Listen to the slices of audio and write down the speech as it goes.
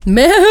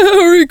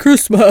Merry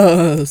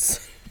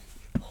Christmas.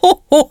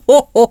 Ho, ho,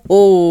 ho, ho,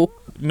 ho.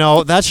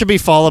 No, that should be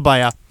followed by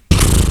a...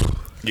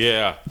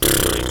 Yeah.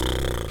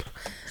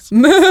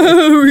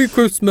 Merry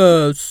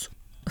Christmas.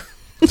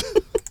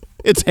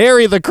 It's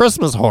Harry the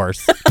Christmas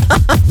horse. I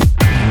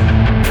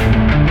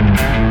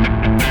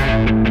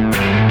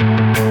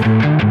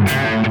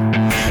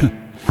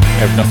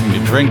have nothing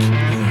to drink.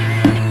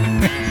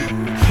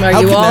 Are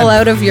you all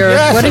out of your...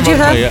 Yes, what did you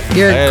have? I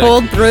Your had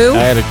cold brew? I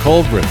had a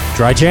cold brew.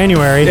 Dry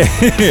January.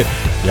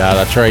 Yeah,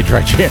 that's right.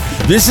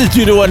 This is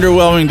due to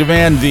underwhelming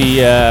demand.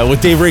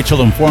 With Dave,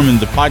 Rachel, and Foreman,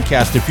 the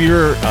podcast. If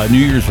your New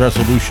Year's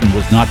resolution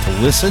was not to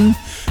listen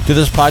to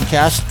this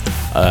podcast,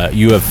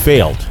 you have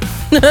failed.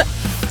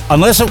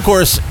 Unless, of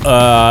course,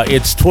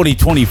 it's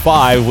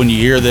 2025 when you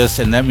hear this,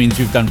 and that means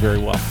you've done very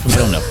well. I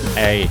don't know.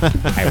 I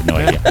have no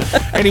idea.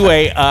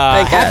 Anyway,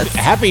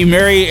 happy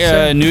Merry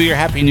New Year.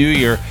 Happy New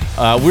Year.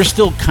 We're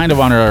still kind of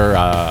on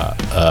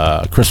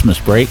our Christmas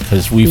break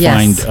because we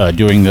find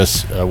doing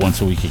this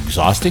once a week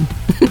exhausting.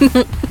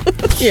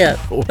 Yeah,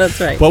 that's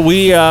right. But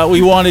we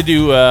want to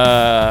do...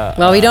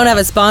 well, we don't have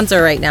a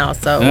sponsor right now,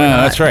 so we're not.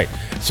 That's right.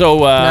 So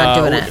not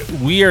doing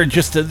it. We are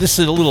just this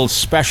is a little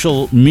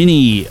special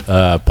mini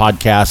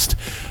podcast.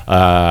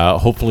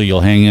 Hopefully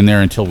you'll hang in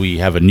there until we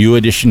have a new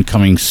edition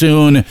coming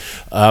soon.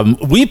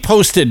 We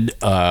posted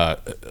a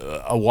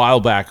while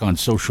back on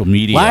social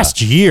media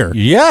Last year.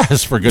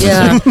 Yes, for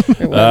goodness sake.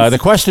 The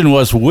question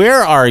was,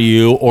 where are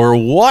you or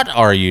what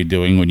are you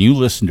doing when you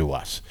listen to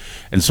us?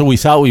 And so we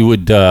thought we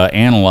would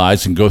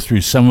analyze and go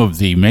through some of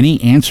the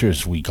many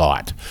answers we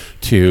got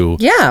to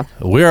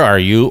where are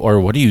you or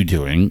what are you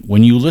doing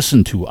when you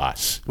listen to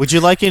us? Would you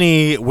like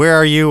any where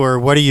are you or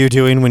what are you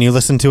doing when you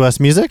listen to us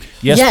music?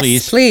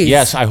 Yes, please.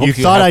 Yes, I hope you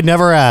thought I'd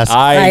never ask.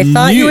 I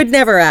thought you would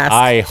never ask.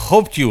 I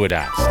hoped you would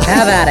ask.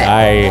 Have at it.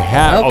 I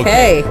have.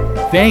 Okay.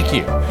 Thank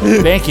you.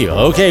 Thank you.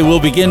 Okay,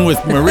 we'll begin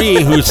with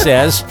Marie, who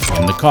says,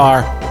 in the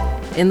car.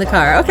 In the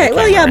car. Okay.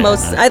 Well, yeah,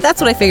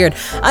 that's what I figured.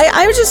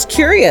 I was just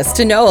curious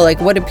to know,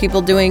 like, what are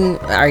people doing?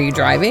 Are you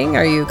driving?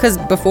 Because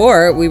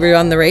before we were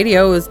on the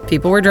radio,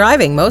 people were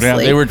driving mostly. Yeah,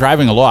 they were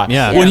driving a lot.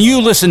 Yeah. When you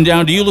listen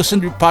down, do you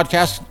listen to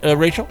podcasts,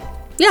 Rachel?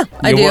 Yeah,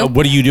 I do.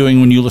 What are you doing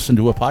when you listen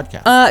to a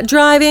podcast?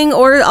 Driving,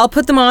 or I'll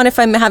put them on if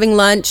I'm having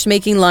lunch,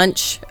 making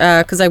lunch,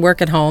 because I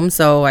work at home,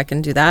 so I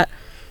can do that.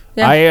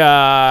 Yeah.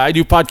 I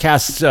do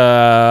podcasts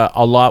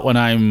a lot when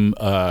I'm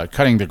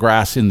cutting the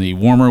grass in the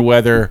warmer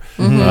weather.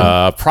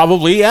 Mm-hmm.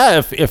 Probably,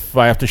 if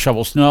I have to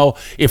shovel snow.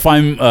 If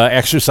I'm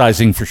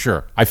exercising, for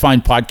sure. I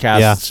find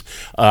podcasts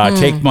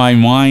take my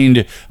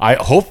mind.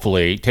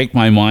 Hopefully take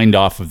my mind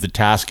off of the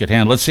task at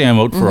hand. Let's say I'm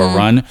out for a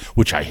run,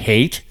 which I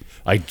hate.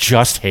 I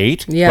just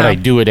hate, but I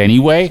do it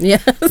anyway.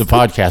 Yes. The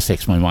podcast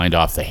takes my mind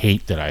off the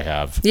hate that I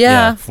have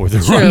for the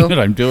run that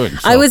I'm doing.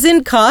 So. I was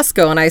in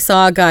Costco and I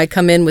saw a guy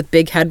come in with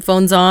big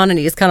headphones on and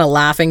he's kind of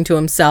laughing to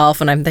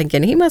himself and I'm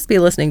thinking he must be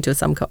listening to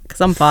some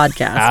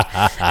podcast.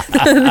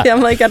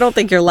 I'm like, I don't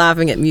think you're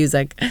laughing at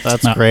music.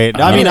 That's great.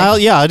 I mean,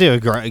 I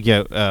do.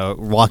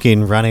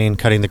 Walking, running,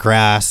 cutting the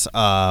grass.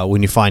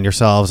 When you find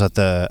yourselves at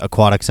the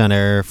aquatic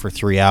center for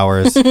 3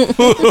 hours at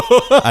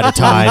a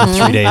time,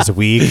 3 days a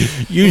week.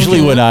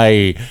 Usually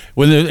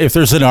if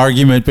there's an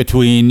argument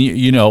between,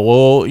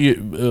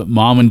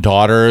 mom and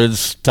daughter,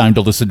 it's time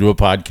to listen to a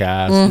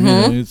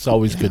podcast. It's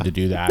always good to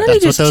do that.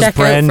 That's what those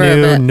brand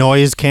new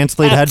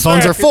noise-canceling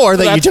headphones are for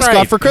that you just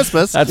got for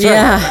Christmas. That's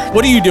right.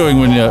 What are you doing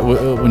when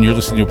you're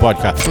listening to a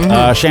podcast?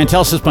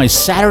 Chantel says, my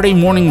Saturday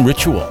morning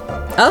ritual.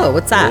 Oh,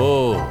 what's that?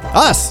 Oh.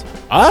 Us?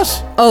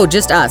 Oh,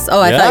 just us. Oh,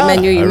 I thought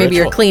you meant maybe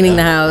you're cleaning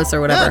the house or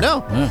whatever.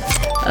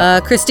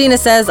 No. Christina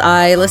says,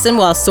 I listen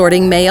while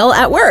sorting mail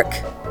at work.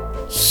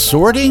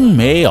 Sorting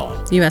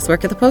mail. You must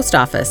work at the post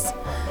office.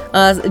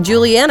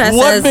 Juliana says...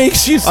 What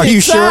makes you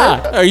think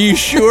that? Are you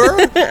sure?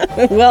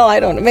 Well,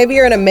 I don't know. Maybe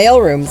you're in a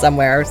mailroom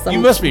somewhere. Or some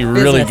you must be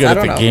really good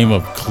at the game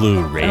of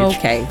Clue, Rach.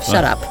 Okay,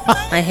 shut up.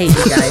 I hate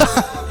you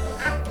guys.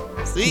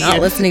 See, not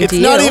listening to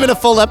you. It's not even a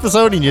full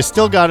episode and you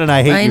still got an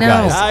I hate you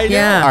guys. I know.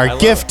 Yeah. Our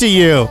gift to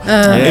you.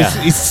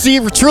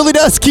 It truly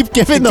does keep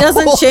giving the whole... It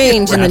doesn't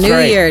change in the new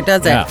year,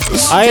 does it?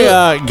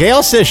 Yeah.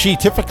 Gail says she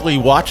typically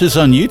watches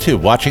on YouTube.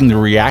 Watching the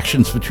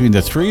reactions between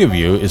the three of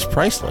you is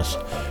priceless.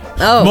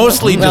 Oh,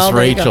 mostly just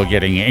Rachel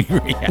getting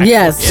angry.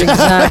 Yes,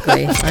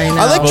 exactly. I know.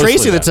 I like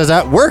Tracy that says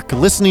at work,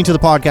 listening to the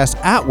podcast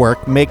at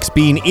work makes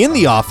being in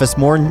the office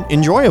more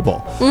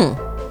enjoyable.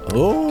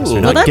 Oh,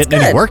 you're not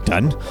getting any work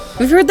done.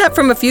 We've heard that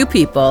from a few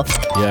people.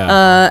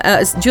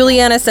 Yeah.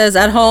 Juliana says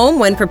at home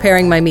when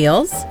preparing my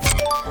meals.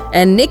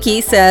 And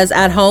Nikki says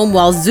at home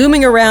while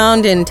zooming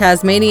around in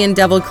Tasmanian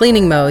devil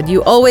cleaning mode.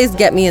 You always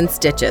get me in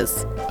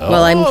stitches.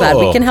 Well, I'm glad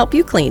we can help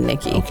you clean,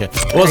 Nikki. Okay.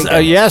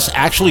 Well, yes,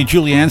 actually,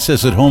 Julianne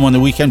says at home on the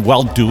weekend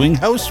while doing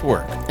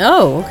housework.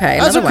 Oh, okay.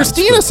 That's what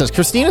Christina says.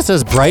 Christina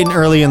says bright and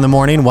early in the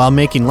morning while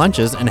making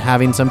lunches and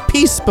having some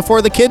peace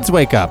before the kids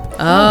wake up.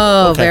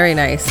 Oh, very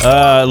nice.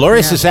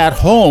 Lori says at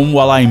home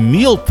while I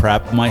meal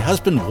prep, my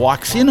husband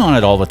walks in on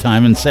it all the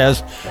time and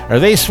says, are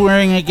they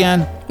swearing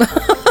again?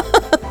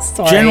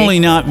 Sorry. Generally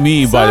not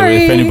me, by the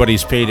way, if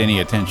anybody's paid any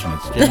attention.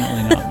 It's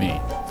generally not me.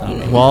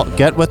 Well,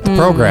 get with the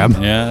program.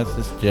 Yeah, it's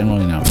just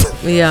generally not.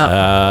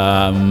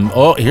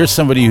 Yeah. Here's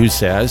somebody who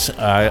says,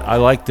 I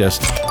like this.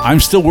 I'm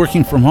still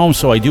working from home,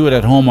 so I do it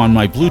at home on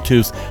my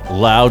Bluetooth,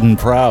 loud and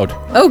proud.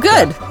 Oh,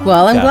 good.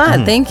 Well, I'm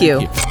glad. Thank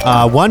you.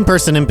 One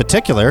person in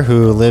particular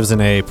who lives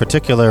in a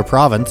particular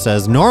province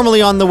says,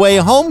 normally on the way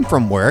home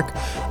from work,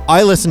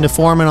 I listen to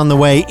Foreman on the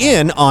way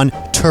in on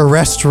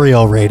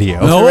terrestrial radio.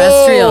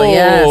 Terrestrial,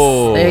 yes.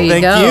 There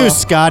you go. Thank you,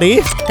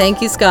 Scotty.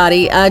 Thank you,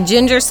 Scotty.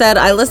 Ginger said,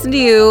 I listen to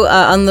you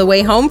on the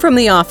way home from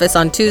the office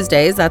on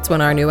Tuesdays. That's when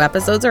our new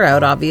episodes are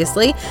out,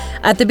 obviously.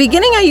 At the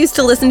beginning, I used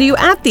to listen to you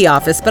at the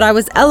office, but I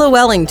was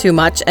LOLing too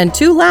much and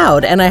too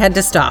loud, and I had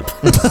to stop.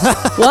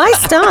 Why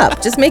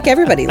stop? Just make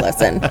everybody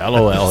listen.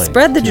 LOL.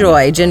 Spread the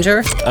joy,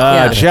 Ginger.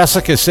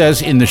 Jessica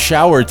says, in the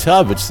shower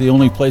tub, it's the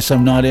only place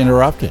I'm not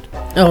interrupted.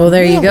 Oh,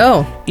 there you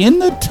go. In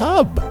the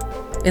tub.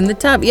 In the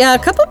tub. Yeah, a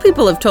couple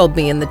people have told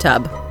me in the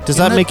tub. Does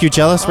that make you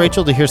jealous,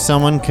 Rachel, to hear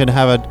someone can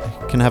have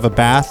a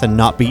bath and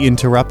not be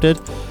interrupted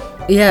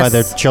Yes. by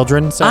their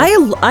children? So?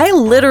 I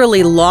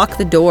literally lock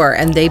the door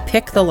and they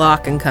pick the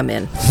lock and come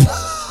in.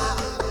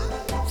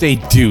 They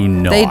do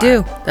not. They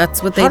do.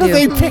 That's what they How do. do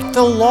they pick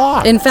the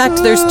lock? In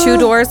fact, there's 2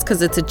 doors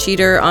because it's a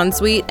cheater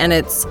ensuite, and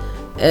it's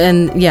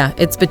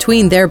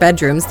between their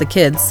bedrooms, the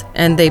kids,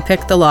 and they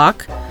pick the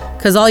lock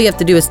because all you have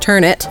to do is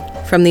turn it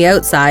from the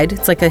outside.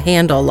 It's like a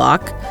handle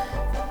lock,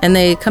 and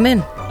they come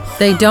in.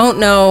 They don't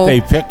know. They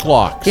pick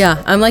locks.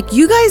 Yeah, I'm like,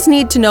 you guys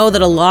need to know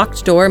that a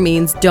locked door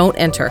means don't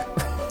enter.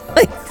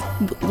 Like,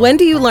 when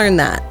do you learn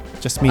that?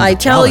 Just means I a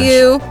tell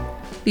challenge.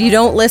 you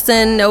don't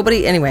listen.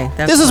 Nobody. Anyway,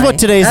 This is what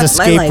today's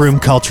escape room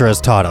culture has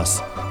taught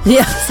us.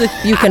 Yes,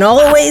 you can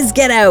always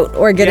get out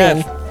or get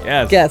in.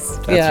 Yes. Yes.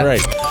 That's yeah.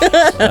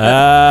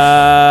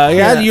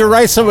 right. You're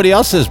right. Somebody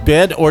else says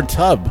bed or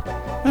tub.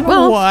 I don't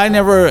know why I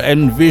never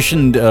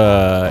envisioned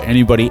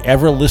anybody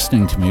ever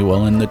listening to me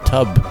while in the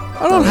tub.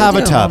 I don't have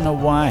a I tub. don't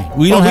know why.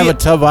 We don't have a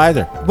tub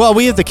either. Well,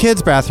 we have the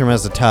kids' bathroom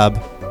as a tub,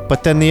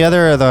 but then the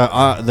other, the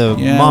mom we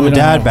and don't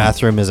dad have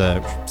bathroom is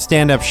a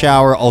stand-up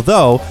shower,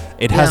 although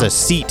it has a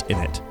seat in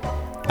it,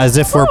 as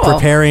if we're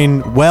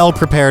well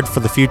prepared for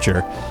the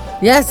future.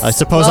 Yes. I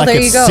suppose I there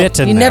could you go. sit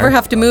in You never there.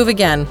 have to move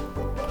again.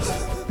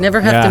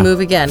 Never have to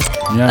move again.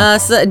 Yeah.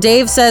 So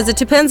Dave says, it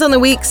depends on the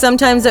week.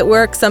 Sometimes at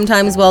work,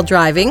 sometimes while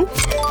driving.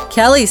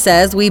 Kelly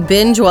says, we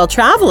binge while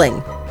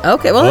traveling.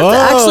 Okay, well,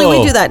 actually,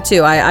 we do that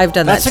too. I've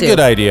done that too. That's a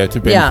good idea to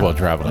binge while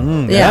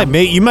traveling. Yeah.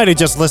 You might have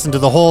just listened to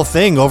the whole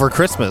thing over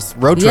Christmas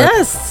road trip.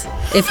 Yes.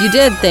 If you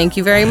did, thank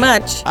you very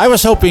much. I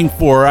was hoping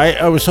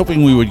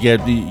we would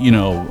get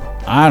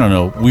I don't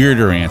know,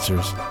 weirder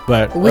answers,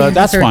 but that's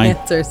Weirder fine.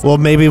 answers. Well,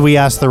 maybe we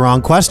asked the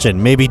wrong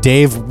question. Maybe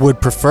Dave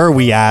would prefer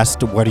we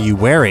asked, "What are you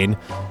wearing?"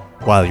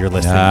 while you're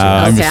listening to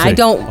us. Okay, I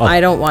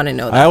don't want to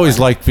know that. I always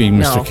liked being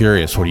Mr. No.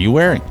 Curious. What are you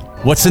wearing?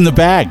 What's in the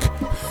bag?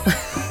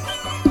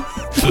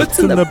 What's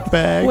in the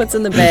bag? What's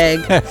in the bag?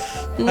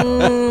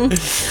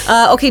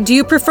 Okay, do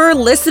you prefer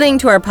listening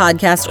to our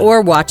podcast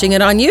or watching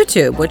it on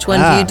YouTube? Which one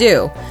do you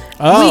do?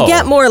 Oh. We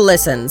get more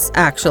listens,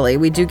 actually.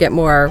 We do get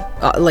more,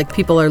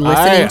 people are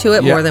listening to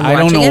it more than watching it.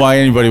 I don't know why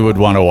anybody would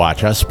want to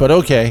watch us, but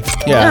okay.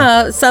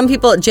 Yeah. Some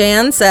people,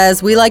 Jan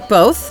says, we like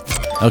both.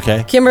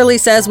 Okay. Kimberly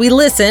says, we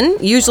listen,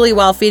 usually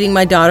while feeding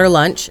my daughter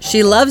lunch.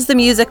 She loves the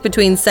music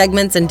between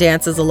segments and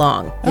dances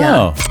along.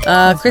 Oh.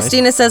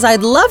 Christina says,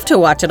 I'd love to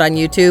watch it on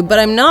YouTube, but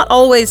I'm not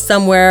always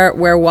somewhere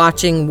where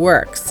watching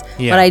works.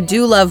 Yeah. But I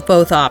do love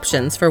both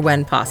options for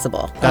when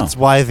possible. That's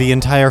why the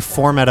entire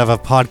format of a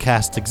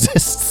podcast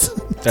exists.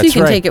 That's you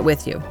can right. take it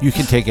with you. You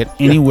can take it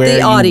anywhere The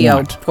you audio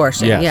want.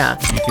 portion, Yes, yeah.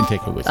 You can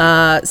take it with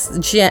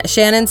you.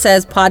 Shannon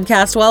says,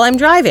 podcast while I'm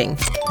driving.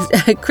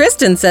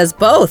 Kristen says,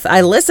 both.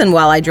 I listen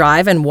while I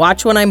drive and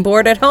watch when I'm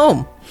bored at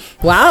home.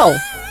 Wow.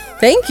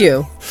 Thank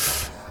you.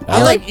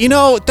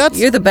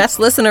 You're the best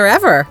listener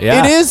ever.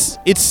 Yeah. It is.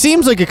 It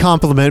seems like a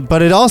compliment,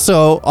 but it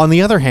also, on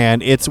the other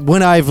hand, it's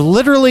when I've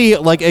literally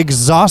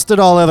exhausted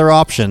all other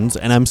options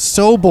and I'm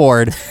so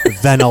bored,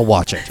 then I'll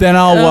watch it. Then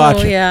I'll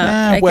watch it.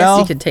 Yeah. I guess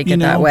you could take it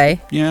that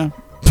way. Yeah.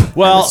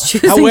 Well,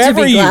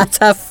 however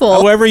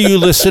you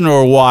listen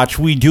or watch,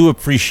 we do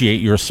appreciate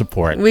your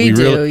support. We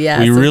do, yes,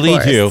 we of really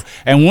course. do.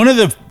 And one of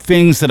the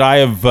things that I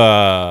have,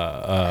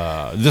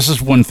 this is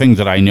one thing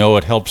that I know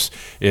it helps.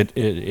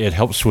 It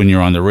helps when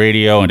you're on the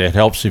radio, and it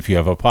helps if you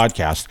have a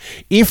podcast.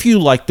 If you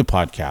like the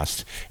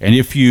podcast, and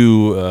if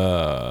you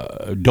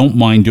don't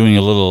mind doing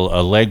a little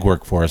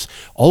legwork for us,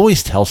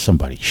 always tell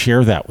somebody.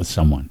 Share that with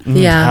someone.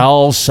 Yeah.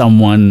 Tell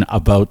someone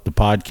about the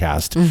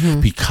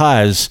podcast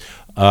because.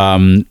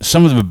 Some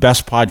of the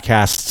best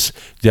podcasts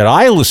that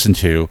I listen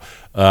to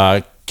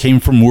came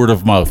from word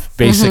of mouth,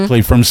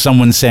 basically from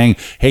someone saying,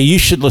 "Hey, you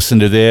should listen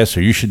to this,"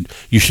 or "You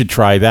should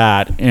try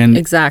that." And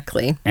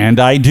exactly. And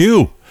I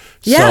do.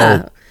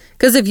 Yeah,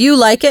 because if you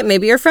like it,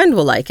 maybe your friend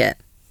will like it.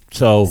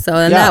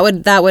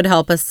 That would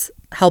help us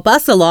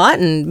a lot,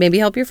 and maybe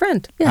help your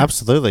friend. Yeah.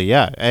 Absolutely,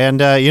 yeah. And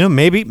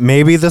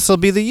maybe this will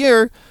be the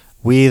year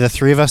the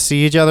three of us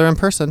see each other in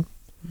person.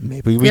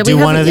 Maybe we do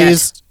one of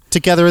these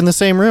together in the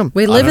same room.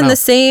 We live in the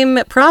same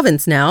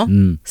province now,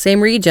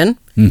 same region.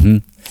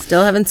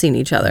 Still haven't seen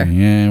each other.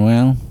 Yeah,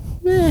 well.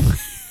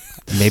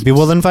 Maybe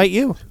we'll invite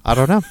you. I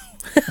don't know.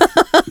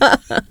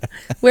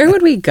 Where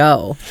would we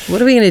go?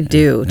 What are we going to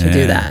do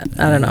that?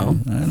 I don't know.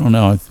 I don't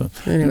know.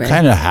 Anyway. I'm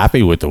kind of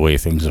happy with the way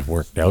things have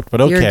worked out,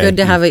 but okay. You're good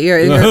to have it.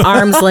 You're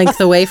arm's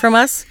length away from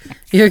us.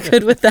 You're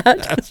good with that?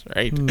 That's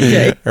right.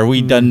 Okay. Are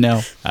we done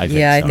now? I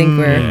think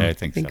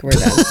we're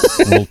done.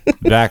 We'll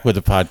be back with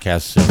the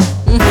podcast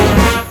soon.